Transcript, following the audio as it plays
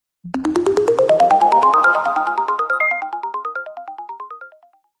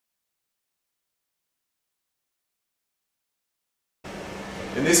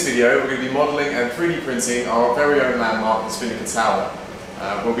this video, we're going to be modelling and 3D printing our very own landmark, the Spinnaker Tower.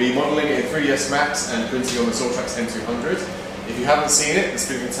 We'll be modelling it in 3ds Max and printing on the Zortrax M200. If you haven't seen it, the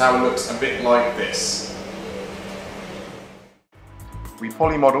Spinnaker Tower looks a bit like this. We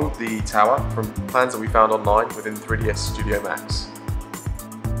poly-modelled the tower from plans that we found online within 3ds Studio Max.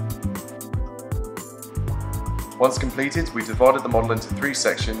 Once completed, we divided the model into 3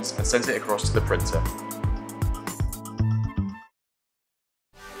 sections and sent it across to the printer.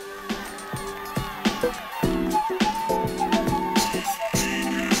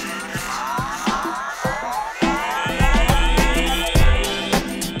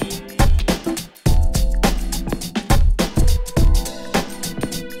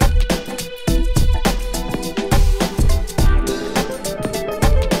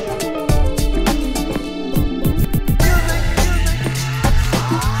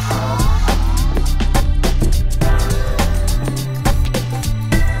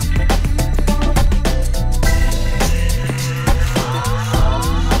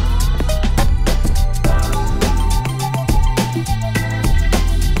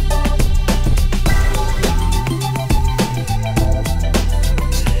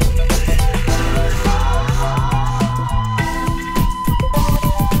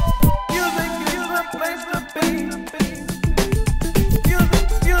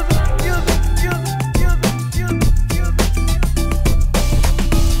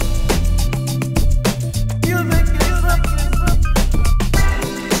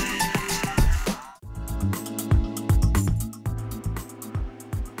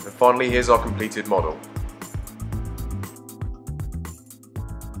 Finally, here's our completed model.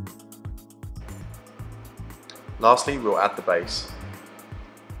 Lastly, we'll add the base.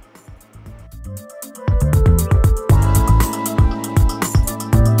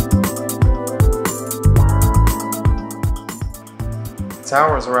 The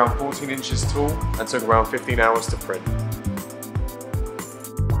tower is around 14 inches tall and took around 15 hours to print.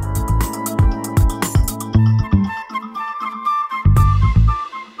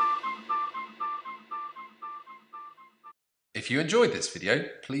 If you enjoyed this video,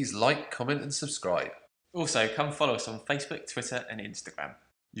 please like, comment and subscribe. Also, come follow us on Facebook, Twitter and Instagram.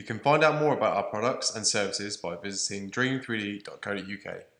 You can find out more about our products and services by visiting dream3d.co.uk.